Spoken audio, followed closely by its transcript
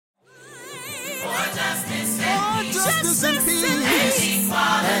justice and peace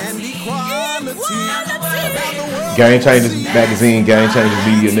and equality. Game Changers Magazine, Game Changers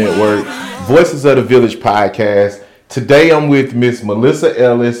Media Network, Voices of the Village podcast. Today I'm with Miss Melissa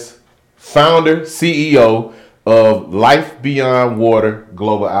Ellis, founder, CEO of Life Beyond Water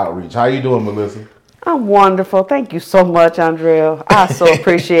Global Outreach. How you doing, Melissa? I'm wonderful. Thank you so much, Andrea. I so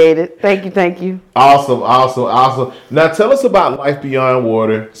appreciate it. Thank you. Awesome. Now tell us about Life Beyond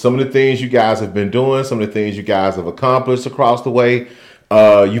Water, some of the things you guys have been doing, some of the things you guys have accomplished across the way.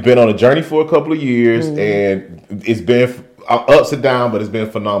 You've been on a journey for a couple of years, and it's been ups and downs, but it's been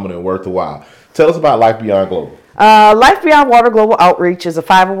phenomenal and worth a while. Tell us about Life Beyond Global. Life Beyond Water Global Outreach is a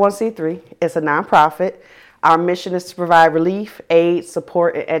 501c3. It's a nonprofit. Our mission is to provide relief, aid,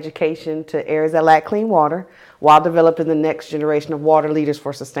 support, and education to areas that lack clean water while developing the next generation of water leaders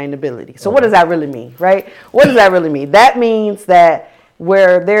for sustainability. So what does that really mean, right? What does that really mean? That means that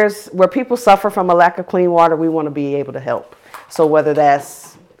where people suffer from a lack of clean water, we want to be able to help. So whether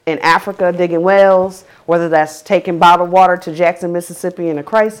that's in Africa digging wells, whether that's taking bottled water to Jackson, Mississippi in a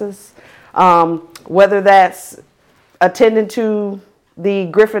crisis, whether that's attending to the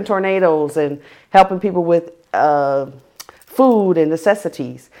Griffin tornadoes and helping people with food and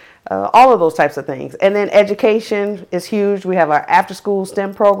necessities, all of those types of things. And then education is huge. We have our after-school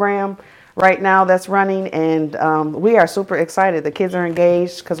STEM program right now that's running, and we are super excited. The kids are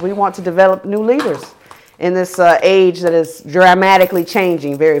engaged because we want to develop new leaders in this age that is dramatically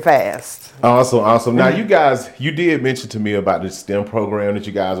changing very fast. Awesome. Now, you did mention to me about this STEM program that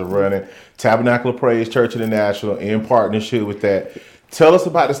you guys are running, Tabernacle of Praise Church International, in partnership with that. Tell us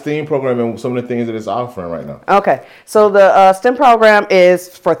about the STEAM program and some of the things that it's offering right now. Okay. So the STEM program is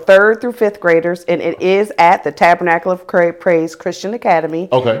for 3rd through 5th graders, and it is at the Tabernacle of Praise Christian Academy.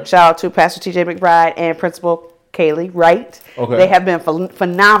 Okay. Shout out to Pastor TJ McBride and Principal Kaylee Wright. Okay. They have been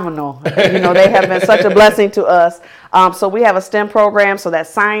phenomenal. They have been such a blessing to us. So we have a STEM program, so that's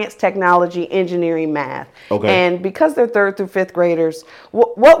science, technology, engineering, math. Okay. And because they're 3rd through 5th graders,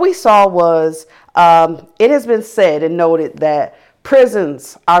 what we saw was it has been said and noted that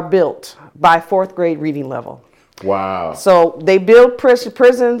prisons are built by 4th grade reading level. Wow. So they build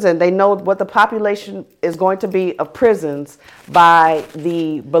prisons, and they know what the population is going to be of prisons by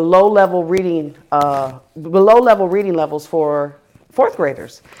the below level reading levels for 4th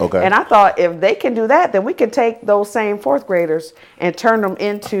graders. Okay. And I thought if they can do that, then we can take those same 4th graders and turn them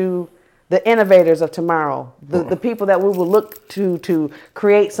into the innovators of tomorrow, the people that we will look to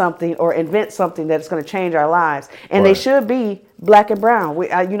create something or invent something that's going to change our lives. And They should be black and brown.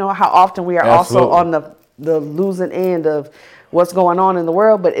 You know how often we are Absolutely. also on the losing end of what's going on in the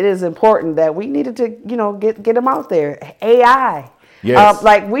world, but it is important that we needed to, get them out there. AI. Yes.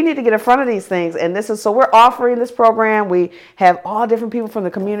 We need to get in front of these things, and so we're offering this program. We have all different people from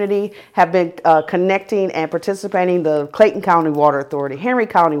the community have been connecting and participating. The Clayton County Water Authority, Henry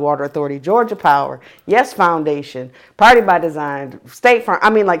County Water Authority, Georgia Power, Yes Foundation, Party by Design, State Farm.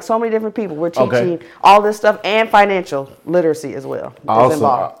 So many different people. We're teaching all this stuff and financial literacy as well.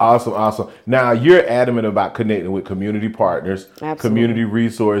 Awesome. Now you're adamant about connecting with community partners, Absolutely. Community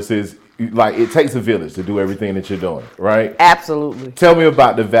resources. It takes a village to do everything that you're doing, right? Absolutely. Tell me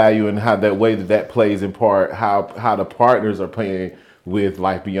about the value and how that plays in part, how the partners are playing with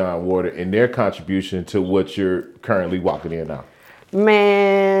Life Beyond Water and their contribution to what you're currently walking in now.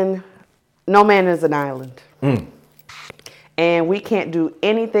 Man, no man is an island. And we can't do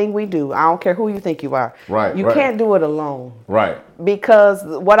anything we do. I don't care who you think you are. Right. You can't do it alone. Right. Because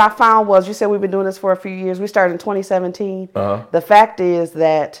what I found was, you said we've been doing this for a few years. We started in 2017. The fact is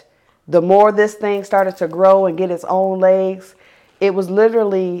that the more this thing started to grow and get its own legs, it was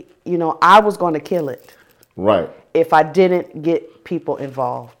literally, I was going to kill it. Right. If I didn't get people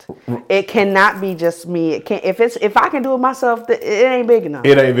involved. It cannot be just me. It can't. If I can do it myself, it ain't big enough.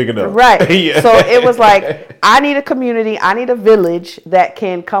 It ain't big enough. Right. Yeah. So it was like, I need a community. I need a village that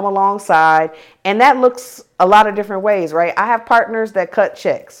can come alongside. And that looks a lot of different ways, right? I have partners that cut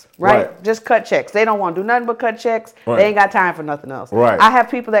checks, right? Just cut checks. They don't want to do nothing but cut checks. Right. They ain't got time for nothing else. Right. I have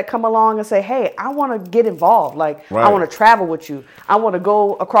people that come along and say, hey, I want to get involved. I want to travel with you. I want to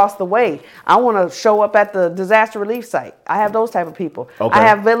go across the way. I want to show up at the disaster relief site. I have those type of people. Okay. I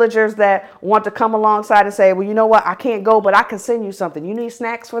have villagers that want to come alongside and say, well, you know what? I can't go, but I can send you something. You need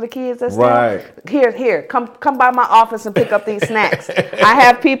snacks for the kids that's right. there? Here. Come by my office and pick up these snacks. I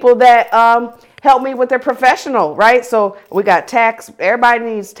have people that help me with their professional, right? So we got tax. Everybody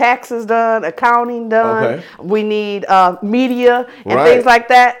needs taxes done, accounting done. Okay. We need media and things like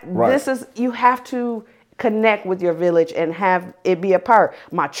that. Right. You have to connect with your village and have it be a part.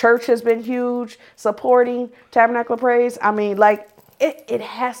 My church has been huge supporting Tabernacle of Praise. It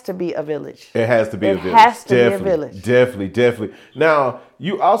has to be a village. It has to be a It village. has to be a Definitely, village. Definitely. Now,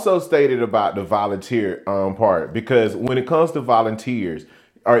 you also stated about the volunteer part, because when it comes to volunteers,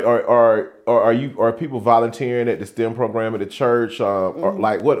 are people volunteering at the STEM program at the church? Or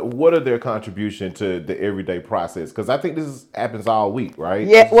like what are their contribution to the everyday process? Because I think happens all week, right?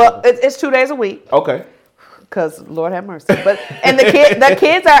 Yeah, well, it's 2 days a week. Okay. Because Lord have mercy, and the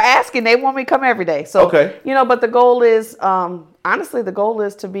kids are asking. They want me to come every day. So Okay. but the goal is honestly the goal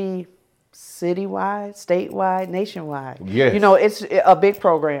is to be citywide, statewide, nationwide. Yes. It's a big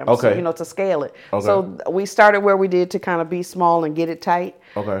program. Okay. So, to scale it. Okay. So we started where we did to kind of be small and get it tight.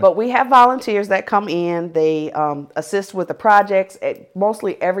 Okay. But we have volunteers that come in. They assist with the projects.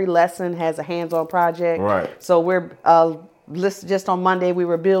 Mostly every lesson has a hands-on project. Right. So we're just on Monday we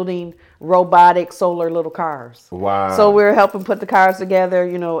were building robotic solar little cars. Wow. So we're helping put the cars together,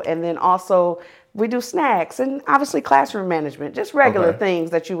 and then also we do snacks and obviously classroom management, just regular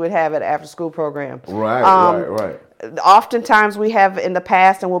things that you would have at an after-school program. Right. Oftentimes we have in the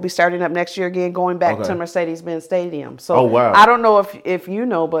past, and we'll be starting up next year again, going back to Mercedes-Benz Stadium. So I don't know if you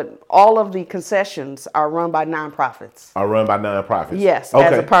know, but all of the concessions are run by nonprofits. Yes,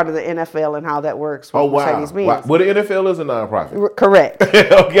 as a part of the NFL and how that works with Mercedes-Benz. Wow. Well, the NFL is a nonprofit. Correct.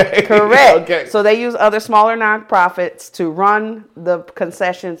 Okay. Correct. Okay. So they use other smaller nonprofits to run the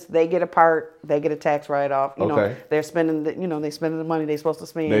concessions. They get a part. They get a tax write-off. They're spending they spending the money they're supposed to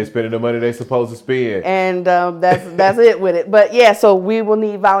spend. They're spending the money they're supposed to spend. And that's it with it. But yeah, so we will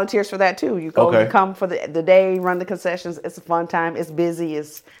need volunteers for that too. You come for the day, run the concessions. It's a fun time. It's busy.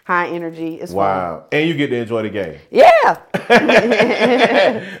 It's high energy. It's fun. And you get to enjoy the game. Yeah.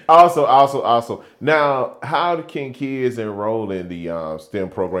 Also. Now, how can kids enroll in the STEM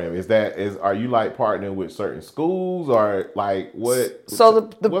program? Are you like partnering with certain schools, or like what? So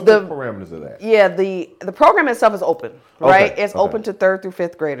what's the parameters of that? Yeah, the program itself is open, right? It's open to 3rd through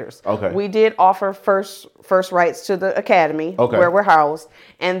 5th graders. Okay. We did offer first rights to the academy where we're housed,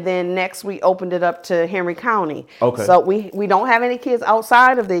 and then next we opened it up to Henry County. Okay. So we don't have any kids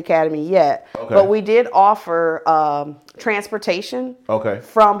outside of the academy yet, but we did offer transportation.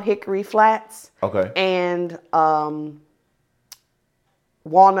 From Hickory Flats. And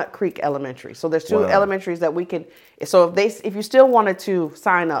Walnut Creek Elementary. So there's 2 elementaries that we can. So if you still wanted to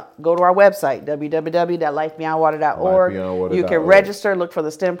sign up, go to our website, www.lifebeyondwater.org. You can register, look for the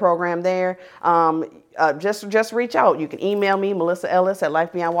STEM program there. Just reach out. You can email me, Melissa Ellis at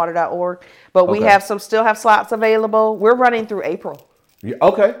lifebeyondwater.org. But we still have slots available. We're running through April. Yeah,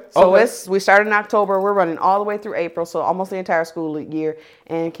 okay. So we started in October. We're running all the way through April, so almost the entire school year.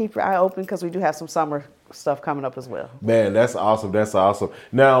 And keep your eye open because we do have some summer stuff coming up as well. Man, that's awesome.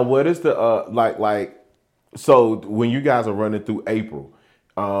 Now, what is the so when you guys are running through April,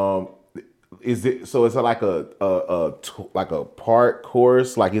 is it like a part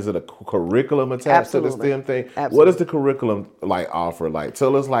course? Like, is it a curriculum attached to the STEM thing? Absolutely. What does the curriculum offer?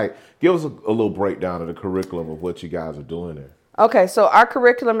 Tell us, give us a little breakdown of the curriculum of what you guys are doing there. Okay, so our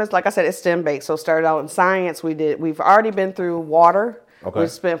curriculum is, like I said, it's STEM based. So started out in science. We've already been through water. We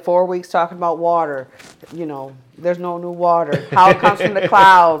spent 4 weeks talking about water. There's no new water. How it comes from the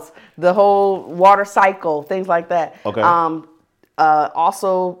clouds, the whole water cycle, things like that.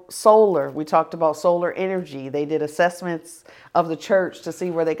 Also solar. We talked about solar energy. They did assessments of the church to see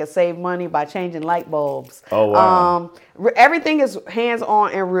where they could save money by changing light bulbs. Oh, wow. Everything is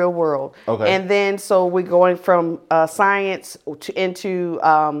hands-on and real world. And then so we're going from science into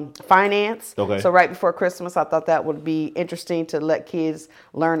finance. So right before Christmas, I thought that would be interesting to let kids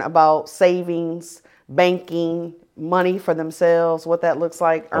learn about savings, banking, money for themselves, what that looks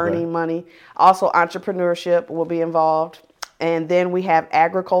like, earning money. Also entrepreneurship will be involved. And then we have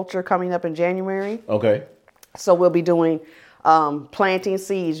agriculture coming up in January. So we'll be doing planting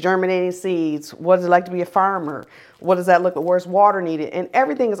seeds, germinating seeds. What is it like to be a farmer? What does that look like? Where's water needed? And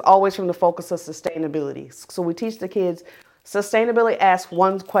everything is always from the focus of sustainability. So we teach the kids, sustainability asks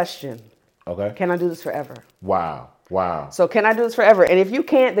one question. Can I do this forever? Wow. So can I do this forever? And if you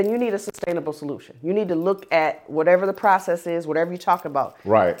can't, then you need a sustainable solution. You need to look at whatever the process is, whatever you're talking about.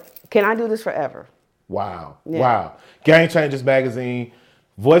 Can I do this forever? Wow. Game Changers Magazine,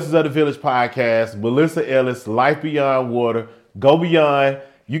 Voices of the Village podcast, Melissa Ellis, Life Beyond Water, Go Beyond.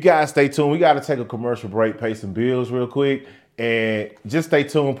 You guys stay tuned. We got to take a commercial break, pay some bills real quick, and just stay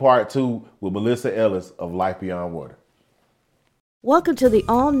tuned. Part 2 with Melissa Ellis of Life Beyond Water. Welcome to the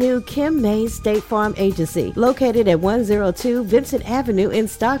all-new Kim Mays State Farm Agency, located at 102 Vincent Avenue in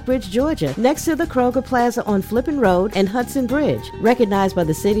Stockbridge, Georgia, next to the Kroger Plaza on Flippin Road and Hudson Bridge. Recognized by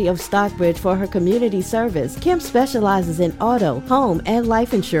the city of Stockbridge for her community service, Kim specializes in auto, home, and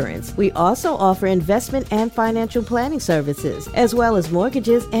life insurance. We also offer investment and financial planning services, as well as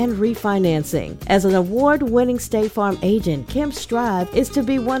mortgages and refinancing. As an award-winning State Farm agent, Kim's strive is to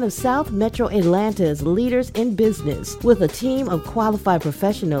be one of South Metro Atlanta's leaders in business, with a team of qualified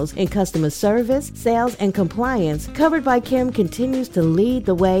professionals in customer service, sales, and compliance. Covered by Kim continues to lead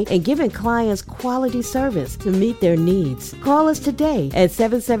the way in giving clients quality service to meet their needs. Call us today at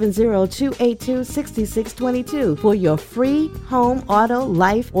 770-282-6622 for your free home, auto,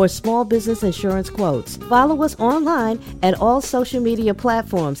 life, or small business insurance quotes. Follow us online at all social media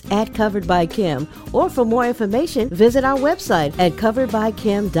platforms at Covered by Kim, or for more information, visit our website at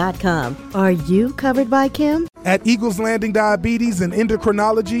coveredbykim.com. Are you covered by Kim? At Eagles Landing Diabetes and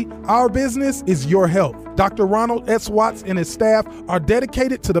Endocrinology, our business is your health. Dr. Ronald S. Watts and his staff are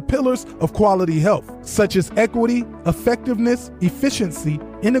dedicated to the pillars of quality health, such as equity, effectiveness, efficiency,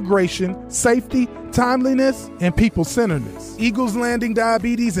 integration, safety, timeliness, and people-centeredness. Eagles Landing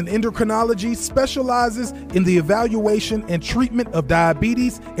Diabetes and Endocrinology specializes in the evaluation and treatment of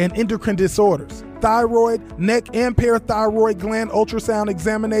diabetes and endocrine disorders, thyroid, neck and parathyroid gland ultrasound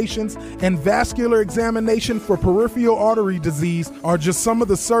examinations, and vascular examination for peripheral artery disease are just some of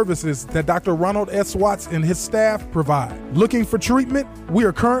the services that Dr. Ronald S. Watts and his staff provide. Looking for treatment? We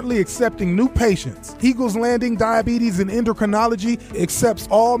are currently accepting new patients. Eagles Landing Diabetes and Endocrinology accepts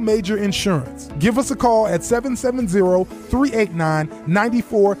all major insurance. Give us a call at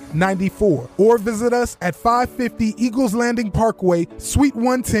 770-389-9494 or visit us at 550 Eagles Landing Parkway, Suite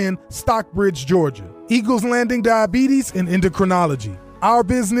 110, Stockbridge, Georgia. Eagles Landing Diabetes and Endocrinology. Our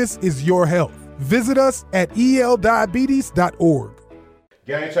business is your health. Visit us at eldiabetes.org.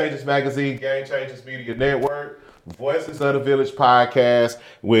 Game Changers Magazine, Game Changers Media Network, Voices of the Village podcast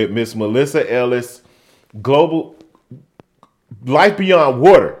with Miss Melissa Ellis, Global Life Beyond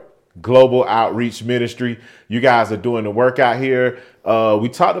Water, Global Outreach Ministry. You guys are doing the work out here. We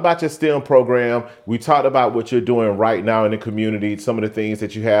talked about your STEM program. We talked about what you're doing right now in the community, some of the things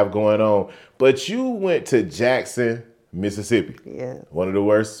that you have going on. But you went to Jackson, Mississippi. Yeah. One of the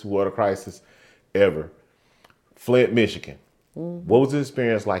worst water crises ever. Flint, Michigan. Mm-hmm. What was the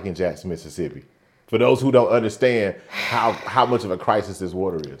experience like in Jackson, Mississippi? For those who don't understand how much of a crisis this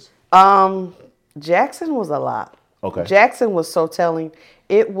water is. Jackson was a lot. Okay. Jackson was so telling.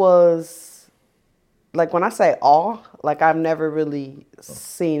 It was, like when I say awe, like I've never really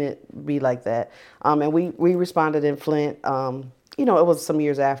seen it be like that. And we responded in Flint. It was some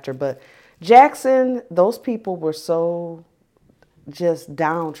years after, but Jackson, those people were so just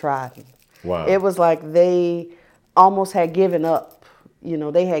downtrodden. Wow. It was like they almost had given up.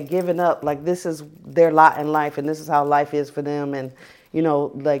 They had given up, like this is their lot in life and this is how life is for them. And,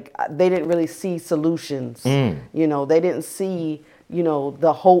 like they didn't really see solutions. They didn't see,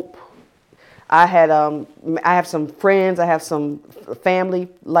 the hope. I have some friends, I have some family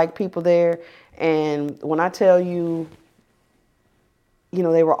like people there. And when I tell you,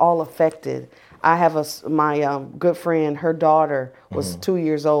 they were all affected. I have my good friend, her daughter was 2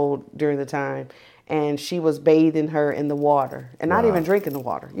 years old during the time, and she was bathing her in the water and not even drinking the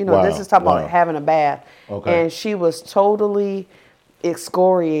water. This is talking about having a bath. Okay. And she was totally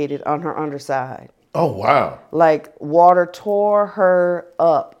excoriated on her underside. Oh, wow. Like water tore her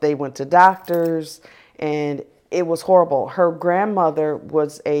up. They went to doctors and it was horrible. Her grandmother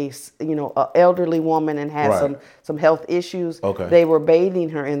was a elderly woman and had some health issues. Okay. They were bathing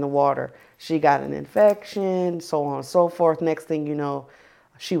her in the water. She got an infection, so on and so forth. Next thing you know,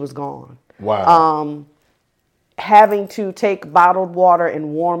 she was gone. Wow. Having to take bottled water and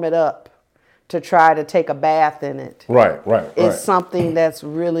warm it up to try to take a bath in it. Right. Is something that's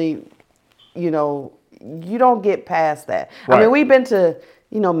really, you don't get past that. Right. I mean, we've been to,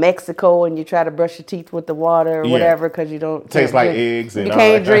 Mexico and you try to brush your teeth with the water or whatever because you don't. Tastes like eggs. And you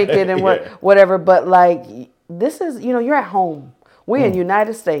can't drink it and whatever. But like, this is, you're at home. We're in the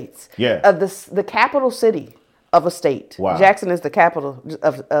United States. Yeah. The capital city of a state. Wow. Jackson is the capital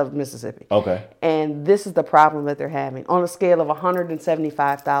of Mississippi. Okay. And this is the problem that they're having. On a scale of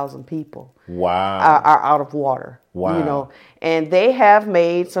 175,000 people. Wow. Are out of water. Wow. And they have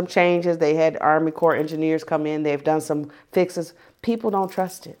made some changes. They had Army Corps engineers come in. They've done some fixes. People don't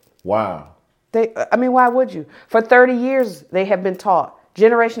trust it. Wow. Why would you? For 30 years, they have been taught,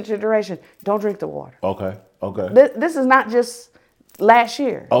 generation to generation, don't drink the water. Okay. This is not just last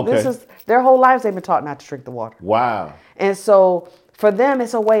year. Okay. This is their whole lives they've been taught not to drink the water. Wow. And so for them,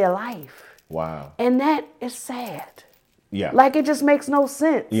 it's a way of life. Wow. And that is sad. Yeah. Like, it just makes no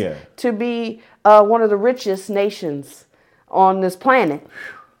sense Yeah. to be one of the richest nations on this planet.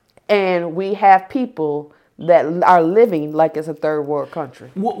 And we have people that are living like it's a third world country.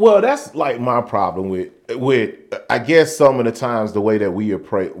 Well, that's like my problem with I guess some of the times the way that we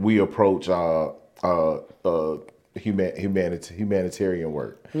approach humanitarian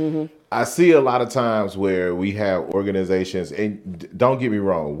work. Mm-hmm. I see a lot of times where we have organizations, and don't get me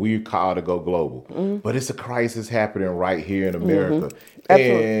wrong, we're called to go global, but it's a crisis happening right here in America.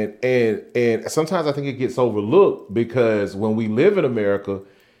 And sometimes I think it gets overlooked because when we live in America,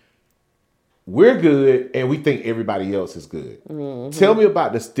 we're good and we think everybody else is good. Mm-hmm. Tell me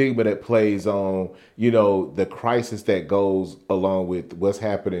about the stigma that plays on, the crisis that goes along with what's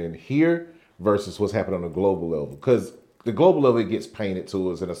happening here versus what's happening on a global level. Because the global level, it gets painted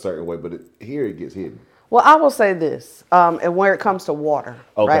to us in a certain way, but here it gets hidden. Well, I will say this, and where it comes to water,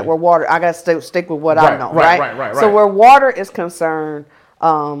 okay. right? Where water, I got to stick with what I know, right? So where water is concerned,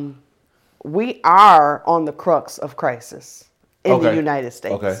 we are on the crux of crisis in the United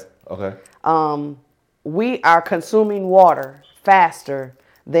States. Okay. We are consuming water faster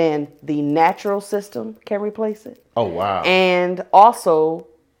than the natural system can replace it. Oh, wow. And also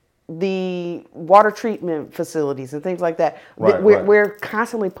the water treatment facilities and things like that. We're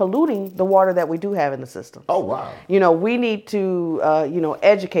constantly polluting the water that we do have in the system. Oh, wow. We need to,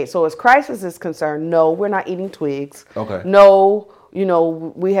 educate. So as crisis is concerned, no, we're not eating twigs. Okay. No,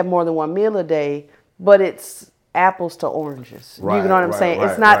 we have more than one meal a day, but it's apples to oranges. You know what I'm saying?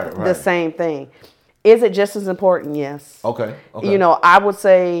 It's not the same thing. Is it just as important? Yes. Okay. I would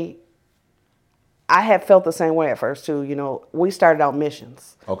say I have felt the same way at first too. We started out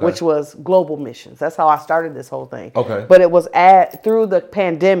missions, which was global missions. That's how I started this whole thing. Okay. But it was through the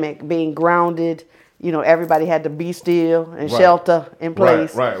pandemic, being grounded, everybody had to be still and shelter in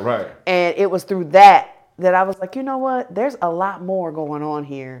place. Right. And it was through that I was like, you know what? There's a lot more going on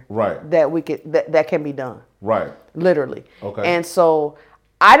here. Right. That we could that can be done. Right. Literally. Okay. And so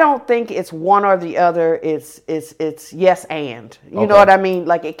I don't think it's one or the other. It's yes and. You know what I mean?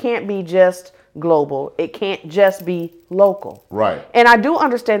 Like, it can't be just global. It can't just be local. Right. And I do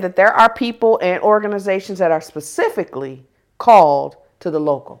understand that there are people and organizations that are specifically called to the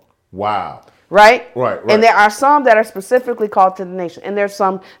local. Wow. Right? Right. And there are some that are specifically called to the nation. And there's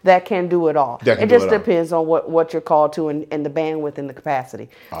some that can do it all. It just depends on what you're called to and the bandwidth and the capacity.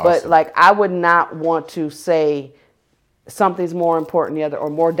 Awesome. But I would not want to say something's more important than the other or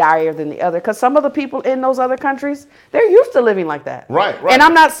more dire than the other, because some of the people in those other countries, they're used to living like that. Right. And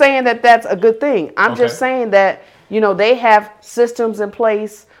I'm not saying that that's a good thing. I'm just saying that, they have systems in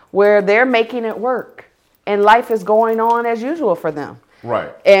place where they're making it work and life is going on as usual for them.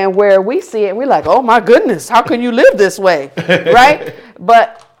 Right. And where we see it, we're like, oh my goodness, how can you live this way? Right?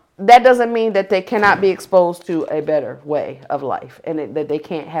 But that doesn't mean that they cannot be exposed to a better way of life and that they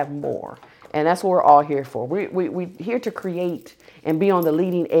can't have more. And that's what we're all here for. We're here to create and be on the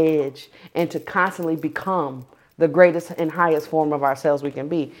leading edge and to constantly become the greatest and highest form of ourselves we can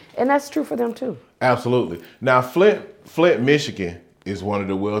be. And that's true for them too. Absolutely. Now, Flint, Michigan is one of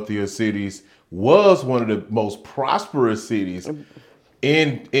the wealthier cities, was one of the most prosperous cities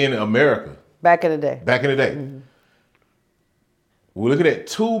in America. Back in the day. Mm-hmm. We're looking at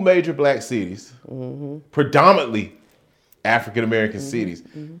two major black cities, predominantly African-American cities,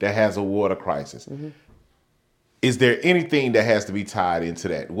 that has a water crisis. Is there anything that has to be tied into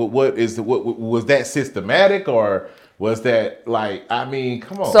that? What was that systematic, or was that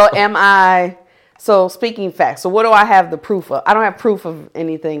come on? So speaking facts. So what do I have the proof of? I don't have proof of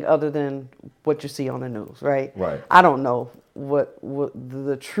anything other than what you see on the news, right? Right. I don't know what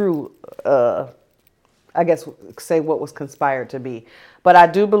the true, I guess, say what was conspired to be. But I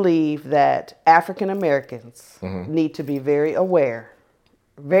do believe that African Americans need to be very aware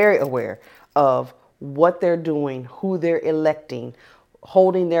of what they're doing, who they're electing,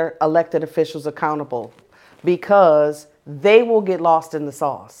 holding their elected officials accountable, because they will get lost in the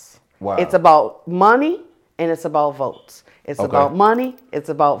sauce. Wow. It's about money and it's about votes. It's about money. It's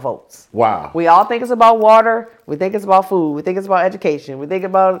about votes. Wow. We all think it's about water. We think it's about food. We think it's about education. We think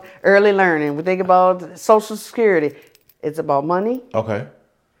about early learning. We think about Social Security. It's about money. Okay.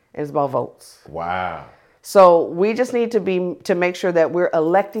 It's about votes. Wow. So we just need to make sure that we're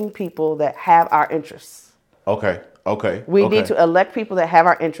electing people that have our interests. Okay. We need to elect people that have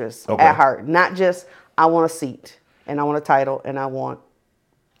our interests at heart, not just I want a seat and I want a title and I want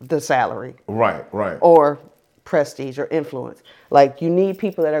the salary. Right. Or prestige or influence. You need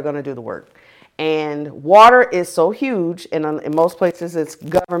people that are going to do the work. And water is so huge, and in most places it's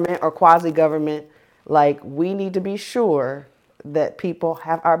government or quasi-government. We need to be sure that people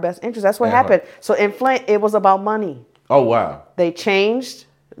have our best interests. That's what happened. So in Flint, it was about money. Oh, wow. They changed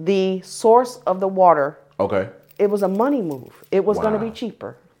the source of the water. Okay. It was a money move. It was going to be Wow.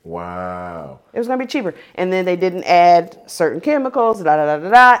 cheaper. Wow. It was going to be cheaper. And then they didn't add certain chemicals,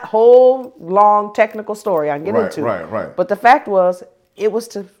 whole long technical story I can get into. Right. But the fact was, it was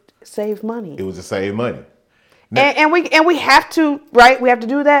to save money. It was to save money. And we have to, right? We have to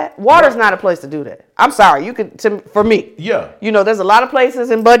do that. Water's not a place to do that. I'm sorry. You could, for me. Yeah. You know, there's a lot of places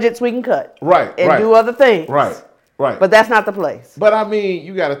and budgets we can cut. Right. And do other things. Right. But that's not the place. But I mean,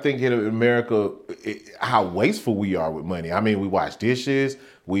 you got to think in America how wasteful we are with money. I mean, we wash dishes,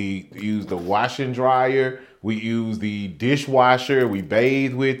 we use the washing dryer, we use the dishwasher, we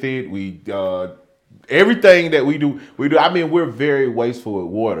bathe with it, we everything that we do. I mean, we're very wasteful with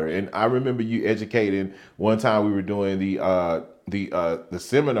water. And I remember you educating one time we were doing the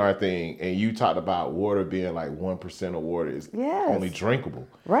seminar thing, and you talked about water being like 1% of water is only drinkable.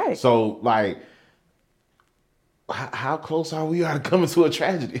 Right. So like, how close are we to coming to a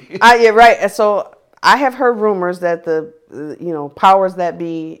tragedy? Yeah, right. And so I have heard rumors that the powers that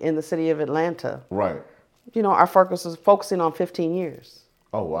be in the city of Atlanta, right, are focusing on 15 years.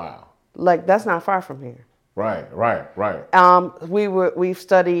 Oh wow! Like that's not far from here. Right. We've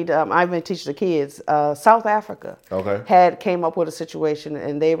studied. I've been teaching the kids. South Africa came up with a situation,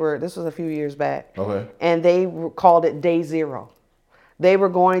 and this was a few years back. Okay, and they called it Day Zero. They were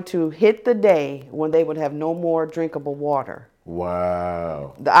going to hit the day when they would have no more drinkable water.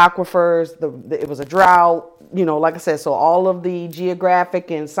 Wow. The aquifers, it was a drought, like I said, so all of the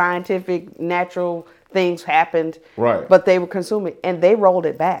geographic and scientific natural things happened. Right. But they were consuming, and they rolled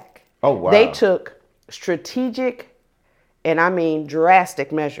it back. Oh, wow. They took strategic, and I mean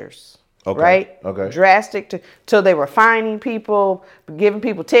drastic measures. Okay. Right? Okay. Drastic till they were fining people, giving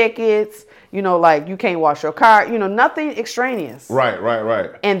people tickets, like you can't wash your car, nothing extraneous.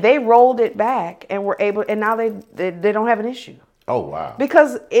 Right. And they rolled it back and were able, and now they don't have an issue. Oh, wow.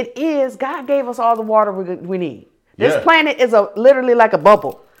 Because God gave us all the water we need. This planet is literally like a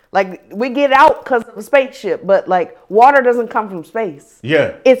bubble. Like we get out because of a spaceship, but like water doesn't come from space.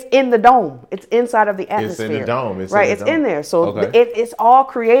 Yeah. It's in the dome. It's inside of the atmosphere. It's in the dome. It's in there. So it's all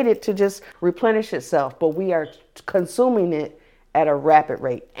created to just replenish itself, but we are consuming it at a rapid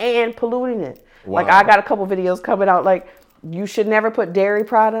rate and polluting it. Wow. Like I got a couple videos coming out, like you should never put dairy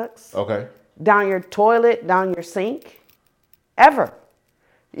products down your toilet, down your sink, ever.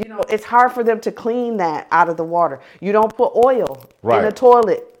 It's hard for them to clean that out of the water. You don't put oil in the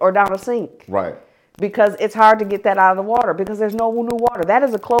toilet or down a sink. Right. Because it's hard to get that out of the water because there's no new water. That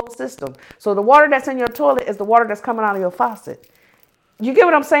is a closed system. So the water that's in your toilet is the water that's coming out of your faucet. You get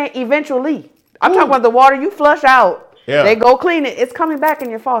what I'm saying? Eventually. I'm talking about the water you flush out. Yeah. They go clean it. It's coming back in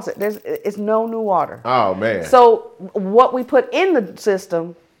your faucet. It's no new water. Oh, man. So what we put in the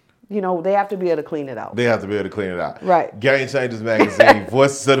system, they have to be able to clean it out. Right. Game Changers Magazine,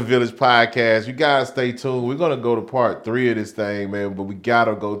 Voices of the Village podcast. You guys stay tuned. We're going to go to part 3 of this thing, man, but we got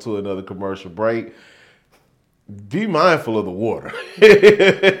to go to another commercial break. Be mindful of the water.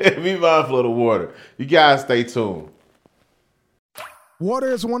 Be mindful of the water. You guys stay tuned. Water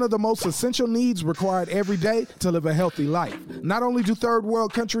is one of the most essential needs required every day to live a healthy life. Not only do third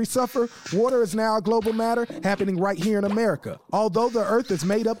world countries suffer, water is now a global matter happening right here in America. Although the earth is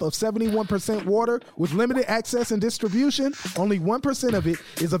made up of 71% water with limited access and distribution, only 1% of it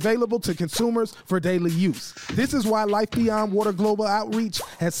is available to consumers for daily use. This is why Life Beyond Water Global Outreach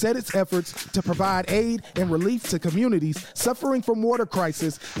has set its efforts to provide aid and relief to communities suffering from water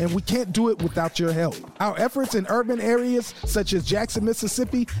crisis, and we can't do it without your help. Our efforts in urban areas such as Jackson,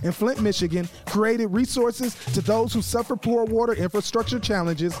 Mississippi, and Flint, Michigan, created resources to those who suffer poor water infrastructure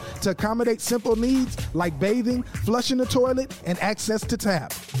challenges to accommodate simple needs like bathing, flushing the toilet, and access to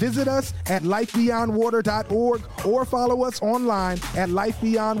tap. Visit us at lifebeyondwater.org or follow us online at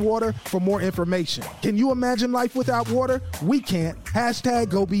lifebeyondwater for more information. Can you imagine life without water? We can't.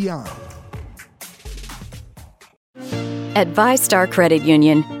 #GoBeyond. At ViStar Credit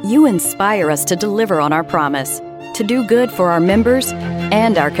Union, you inspire us to deliver on our promise to do good for our members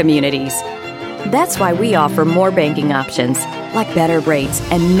and our communities. That's why we offer more banking options, like better rates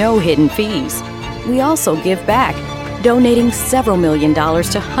and no hidden fees. We also give back, donating several $1 million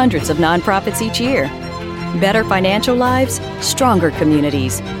to hundreds of nonprofits each year. Better financial lives, stronger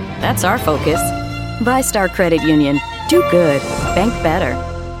communities. That's our focus. ViStar Credit Union. Do good. Bank better.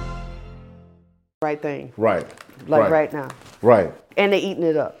 Right thing. Right. Like right now. Right. And they eating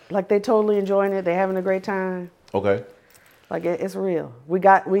it up. Like they totally enjoying it. They having a great time. Okay. Like it's real. We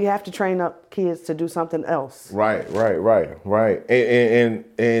have to train up kids to do something else. Right. And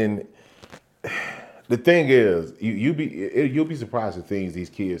the thing is, you'll be surprised at things these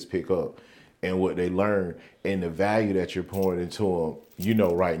kids pick up. and what they learn and the value that you're pouring into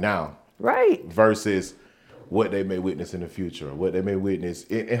them, right now. Right. Versus what they may witness in the future, what they may witness,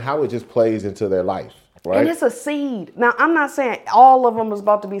 and how it just plays into their life, right? And it's a seed. Now, I'm not saying all of them is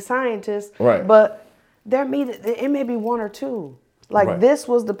about to be scientists, right? But it may be one or two. Like this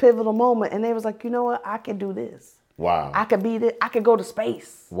was the pivotal moment, and they was like, you know what? I could do this. Wow. I could be this. I could go to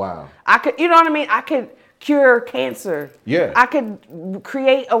space. Wow. I could, you know what I mean? I could cure cancer. Yeah. I could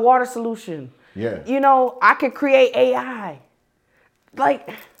create a water solution. Yeah. I could create AI.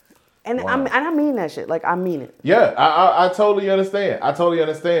 And wow. I mean that shit. Like, I mean it. Yeah, I totally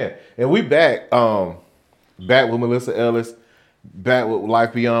understand. And we back with Melissa Ellis, back with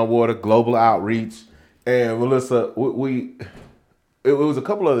Life Beyond Water, Global Outreach. And Melissa, it was a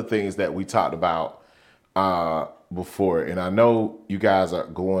couple other things that we talked about before. And I know you guys are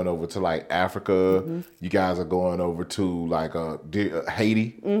going over to like Africa. Mm-hmm. You guys are going over to like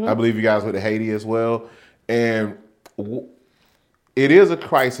Haiti. Mm-hmm. I believe you guys went to Haiti as well. And it is a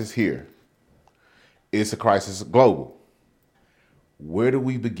crisis here. It's a crisis global. Where do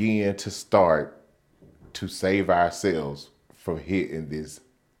we begin to start to save ourselves from hitting this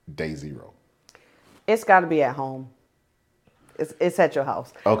day zero? It's got to be at home. It's at your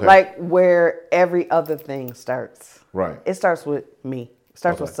house. Okay. Like where every other thing starts. Right. It starts with me. It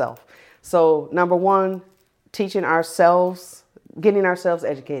starts with self. So number one, teaching ourselves, getting ourselves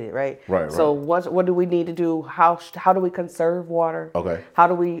educated, right? Right. So what do we need to do? How do we conserve water? Okay.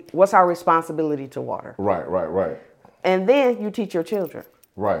 What's our responsibility to water? Right. And then you teach your children.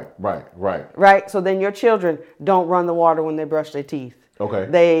 Right. Right. So then your children don't run the water when they brush their teeth. Okay.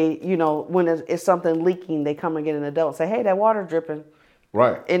 They, when it's something leaking, they come and get an adult and say, hey, that water's dripping.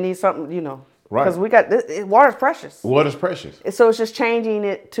 Right. It needs something, Right. Because we got water's precious. Water's precious. So it's just changing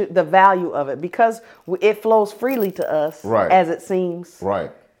it to the value of it because it flows freely to us as it seems.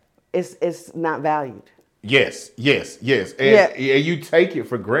 Right. It's not valued. Yes. And you take it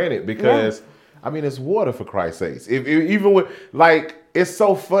for granted because, it's water for Christ's sakes. Even with, it's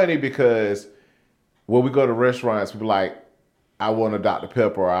so funny because when we go to restaurants, we be like, I want a Dr.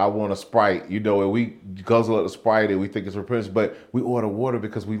 Pepper or I want a Sprite, and we guzzle up the Sprite and we think it's refreshing, but we order water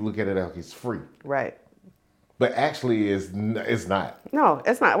because we look at it like it's free. Right. But actually it's not. No,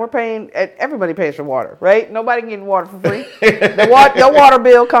 it's not. We're paying, everybody pays for water, right? Nobody getting water for free. Your water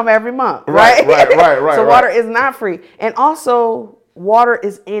bill come every month, right? Right. So water is not free. And also water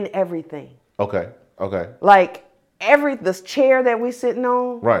is in everything. Okay. Like this chair that we sitting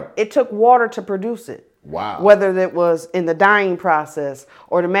on, right? It took water to produce it. Wow. Whether it was in the dyeing process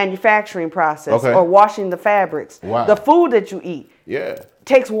or the manufacturing process or washing the fabrics. Wow. The food that you eat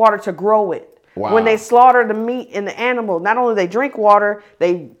takes water to grow it. Wow. When they slaughter the meat and the animal, not only they drink water,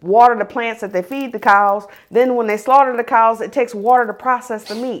 they water the plants that they feed the cows. Then when they slaughter the cows, it takes water to process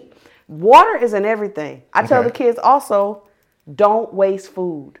the meat. Water is in everything. I tell the kids also, don't waste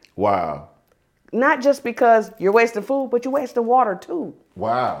food. Wow. Not just because you're wasting food, but you're wasting water too.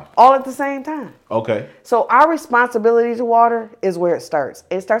 Wow. All at the same time. Okay. So our responsibility to water is where it starts.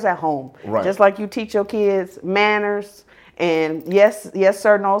 It starts at home. Right. Just like you teach your kids manners and yes,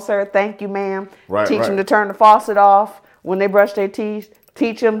 sir, no, sir, thank you, ma'am. Right. Teach them to turn the faucet off when they brush their teeth.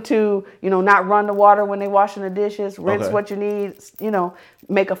 Teach them to, not run the water when they're washing the dishes. Rinse what you need,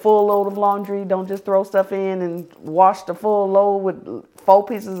 make a full load of laundry. Don't just throw stuff in and wash the full load with 4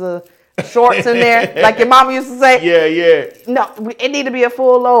 pieces of shorts in there, like your mama used to say. Yeah. No, it need to be a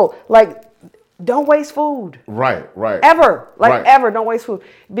full load. Like, don't waste food. Right. Ever. Ever don't waste food.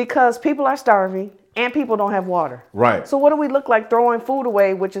 Because people are starving and people don't have water. Right. So what do we look like throwing food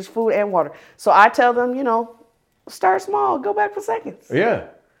away, which is food and water? So I tell them, start small, go back for seconds. Yeah.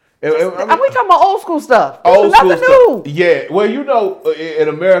 We talking about old school stuff. Old school nothing stuff. New. Yeah. Well, in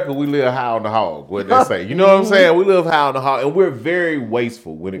America, we live high on the hog, what they say. You know what I'm saying? We live high on the hog, and we're very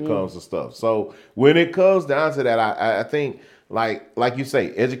wasteful when it comes to stuff. So when it comes down to that, I think, like you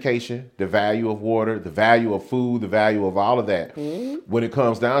say, education, the value of water, the value of food, the value of all of that, when it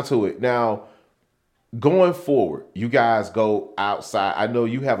comes down to it. Now, going forward, you guys go outside. I know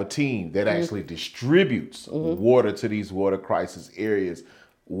you have a team that actually distributes water to these water crisis areas.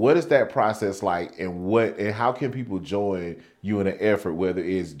 What is that process like, and how can people join you in an effort, whether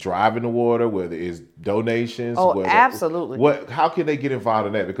it's driving the water, whether it's donations? Absolutely. How can they get involved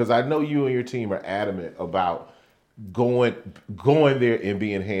in that? Because I know you and your team are adamant about going there and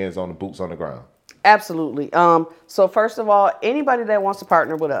being hands on the boots on the ground. Absolutely. So first of all, anybody that wants to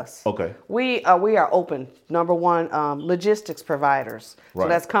partner with us, we are open. Number one, logistics providers. Right. So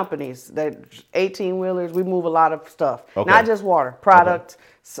that's companies that 18-wheelers. We move a lot of stuff, Okay. not just water, product,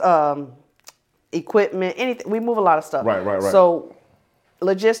 equipment, anything. We move a lot of stuff. Right. So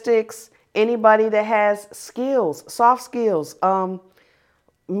logistics, Anybody that has skills, soft skills,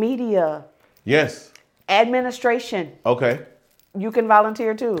 media, Yes. administration, Okay. you can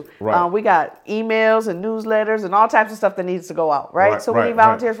volunteer too. Right. We got emails and newsletters and all types of stuff that needs to go out, right? Right, So we right, need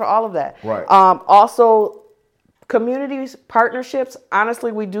volunteers for all of that. Right. Also, communities, partnerships,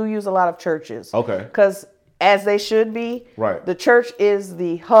 honestly, we do use a lot of churches. Okay. Because as they should be, Right. the church is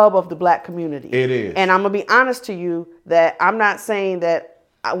the hub of the black community. It is. And I'm going to be honest to you that I'm not saying that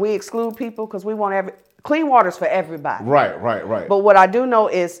we exclude people, because we want clean waters for everybody. Right. But what I do know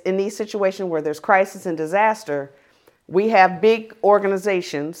is in these situations where there's crisis and disaster, we have big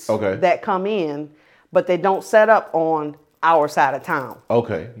organizations that come in, but they don't set up on our side of town.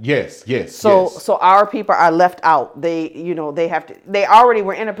 Okay. Yes. So our people are left out. They already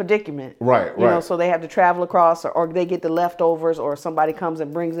were in a predicament. Right. You know, so they have to travel across, or they get the leftovers, or somebody comes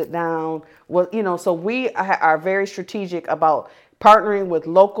and brings it down. Well, so we are very strategic about partnering with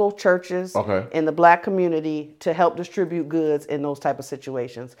local churches in the black community to help distribute goods in those type of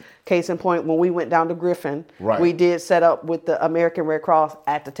situations. Case in point, when we went down to Griffin, we did set up with the American Red Cross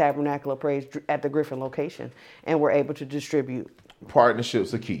at the Tabernacle of Praise at the Griffin location, and we're able to distribute.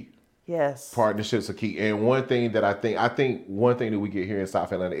 Partnerships are key. Yes. Partnerships are key. And one thing that I think one thing that we get here in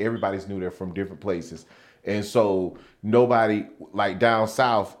South Atlanta, everybody's new there from different places. And so nobody, like down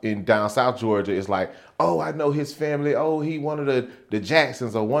south Georgia, is like, oh, I know his family. Oh, he one of the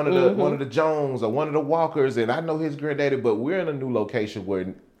Jacksons, or one of the Jones, or one of the Walkers, and I know his granddaddy. But we're in a new location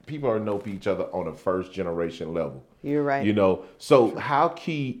where people know each other on a first generation level. You're right. So how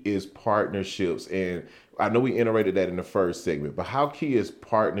key is partnerships? And I know we iterated that in the first segment, but how key is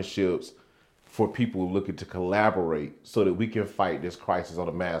partnerships for people looking to collaborate so that we can fight this crisis on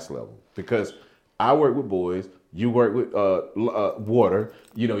a mass level? Because I work with boys, you work with water,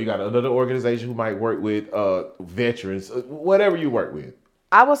 you got another organization who might work with veterans, whatever you work with.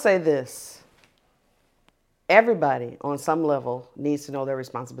 I will say this. Everybody on some level needs to know their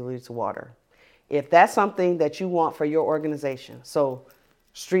responsibility to water. If that's something that you want for your organization, so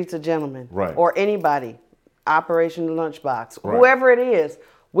Streets of Gentlemen, or anybody, Operation Lunchbox, whoever it is,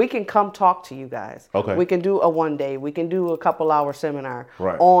 we can come talk to you guys. Okay. We can do a one day. We can do a couple-hour seminar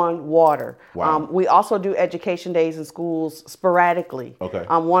on water. Wow. We also do education days in schools sporadically. Okay.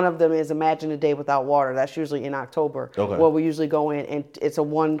 One of them is Imagine a Day Without Water. That's usually in October, where we usually go in, and it's a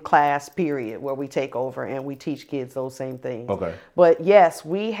one-class period where we take over and we teach kids those same things. Okay. But yes,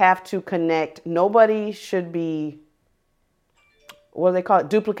 we have to connect. Nobody should be, what do they call it,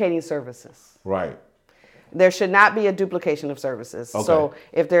 duplicating services. Right. There should not be a duplication of services. Okay. So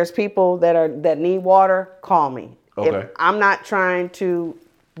if there's people that need water, call me. Okay. I'm not trying to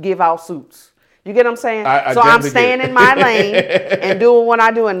give out suits. You get what I'm saying? So I'm staying in my lane and doing what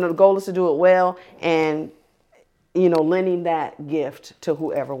I do, and the goal is to do it well, and lending that gift to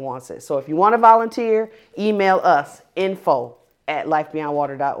whoever wants it. So if you want to volunteer, email us,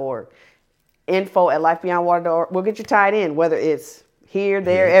 info@lifebeyondwater.org. info@lifebeyondwater.org. We'll get you tied in, whether it's here,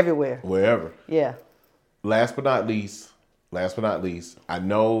 there, everywhere. Wherever. Yeah. Last but not least, I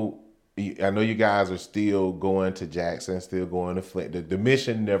know you guys are still going to Jackson, still going to Flint. The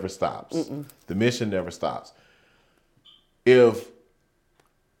mission never stops. The mission never stops.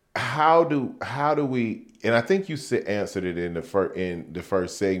 How do we? And I think you answered it in the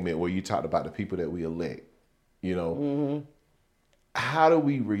first segment where you talked about the people that we elect. How do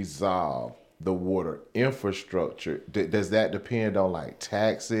we resolve the water infrastructure? Does that depend on like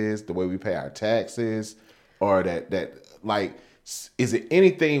taxes, the way we pay our taxes? Or is it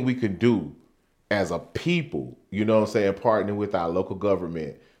anything we can do as a people, partnering with our local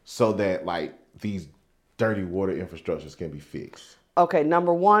government so that like these dirty water infrastructures can be fixed? Okay,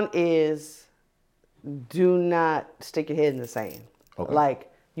 number one is do not stick your head in the sand. Okay.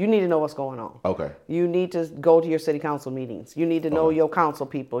 You need to know what's going on. Okay. You need to go to your city council meetings. You need to know your council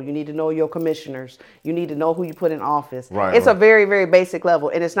people. You need to know your commissioners. You need to know who you put in office. Right. It's a very, very basic level.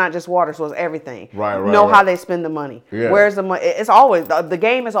 And it's not just water, so it's everything. Right. Know how they spend the money. Yeah. Where's the money? It's always, the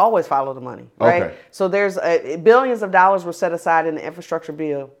game is always follow the money. Right. Okay. So there's billions of dollars were set aside in the infrastructure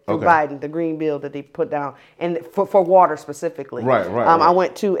bill through Biden, the green bill that they put down, and for water specifically. Right. I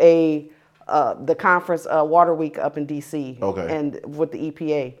went to the conference, Water Week up in D.C. and with the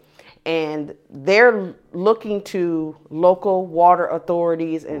EPA. And they're looking to local water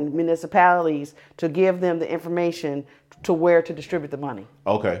authorities and municipalities to give them the information to where to distribute the money.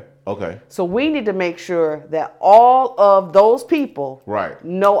 Okay. So we need to make sure that all of those people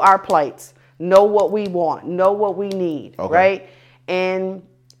know our plights, know what we want, know what we need, right? And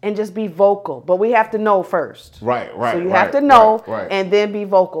and just be vocal. But we have to know first. Right. So you have to know right. and then be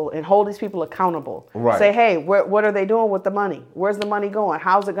vocal and hold these people accountable. Right. Say, hey, what are they doing with the money? Where's the money going?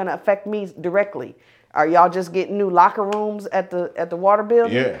 How's it going to affect me directly? Are y'all just getting new locker rooms at the water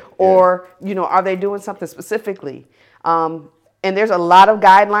building? Yeah. Or, are they doing something specifically? And there's a lot of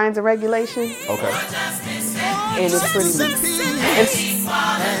guidelines and regulations. Okay. And it's pretty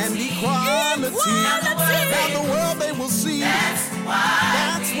and equality. Now the world they will see. That's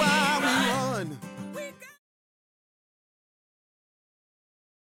why